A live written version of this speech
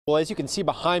Well, as you can see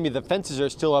behind me, the fences are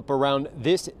still up around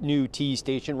this new T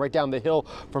station right down the hill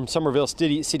from Somerville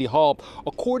City Hall.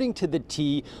 According to the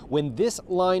T, when this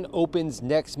line opens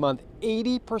next month,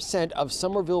 80% of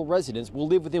Somerville residents will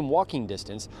live within walking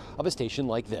distance of a station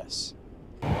like this.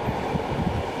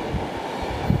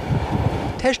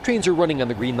 Test trains are running on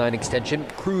the Green Line extension,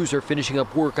 crews are finishing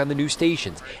up work on the new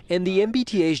stations, and the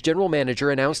MBTA's general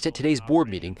manager announced at today's board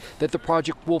meeting that the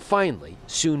project will finally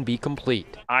soon be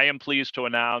complete. I am pleased to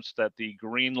announce that the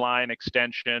Green Line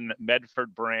extension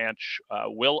Medford branch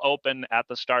will open at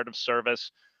the start of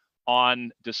service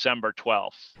on December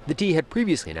 12th. The T had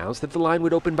previously announced that the line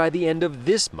would open by the end of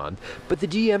this month, but the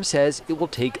GM says it will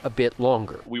take a bit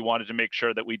longer. We wanted to make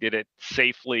sure that we did it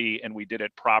safely and we did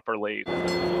it properly.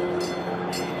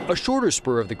 A shorter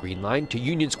spur of the Green Line to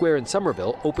Union Square in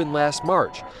Somerville opened last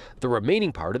March. The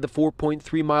remaining part of the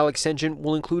 4.3-mile extension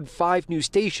will include 5 new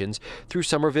stations through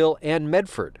Somerville and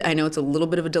Medford. I know it's a little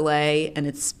bit of a delay, and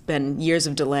it's been years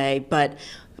of delay, but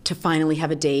to finally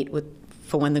have a date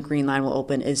for when the Green Line will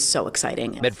open is so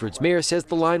exciting. Medford's mayor says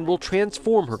the line will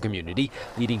transform her community,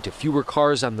 leading to fewer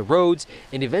cars on the roads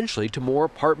and eventually to more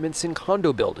apartments and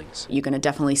condo buildings. You're going to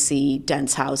definitely see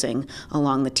dense housing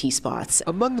along the T-spots.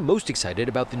 Among the most excited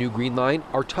about the new Green Line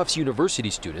are Tufts University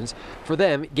students. For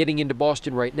them, getting into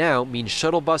Boston right now means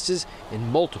shuttle buses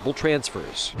and multiple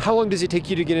transfers. How long does it take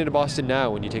you to get into Boston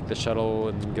now when you take the shuttle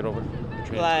and get over?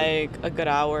 Like a good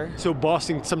hour. So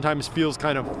Boston sometimes feels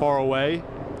kind of far away?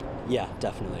 Yeah,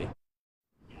 definitely.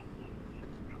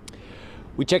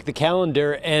 We check the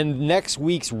calendar, and next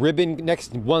month's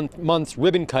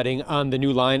ribbon cutting on the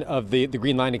new line of the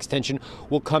Green Line extension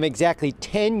will come exactly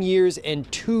 10 years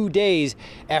and 2 days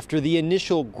after the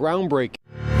initial groundbreaking.